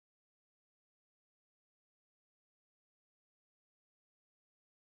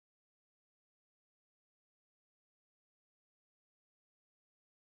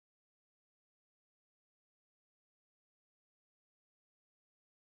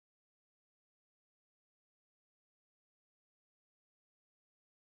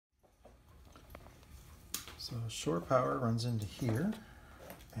So shore power runs into here,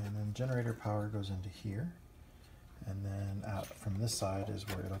 and then generator power goes into here, and then out from this side is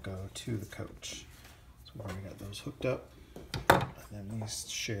where it'll go to the coach. So we've already got those hooked up, and then these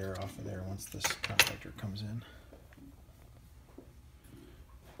share off of there once this contactor comes in.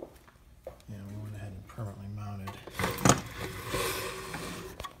 And we went ahead and permanently mounted the plug on there.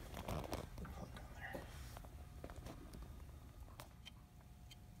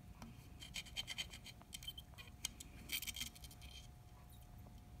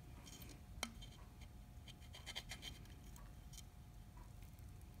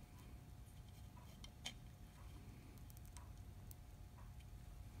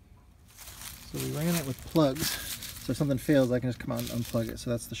 So we ran it with plugs, so if something fails I can just come out and unplug it. So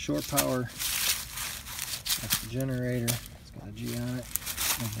that's the shore power, that's the generator, it's got a G on it,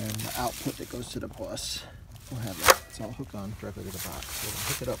 and then the output that goes to the bus. We'll have that, it's all hooked on directly to the box. So we'll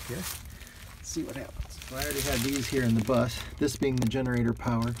hook it up here, see what happens. So I already had these here in the bus, this being the generator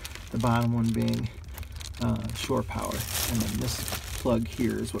power, the bottom one being shore power, and then this plug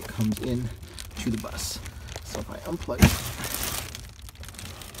here is what comes in to the bus. So if I unplug it,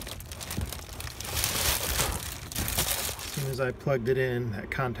 as soon as I plugged it in, that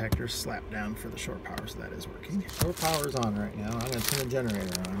contactor slapped down for the shore power, so that is working. Shore power is on right now. I'm going to turn the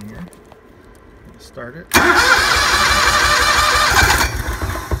generator on here. I'm going to start it.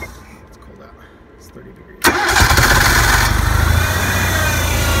 It's cold out. It's 30 degrees.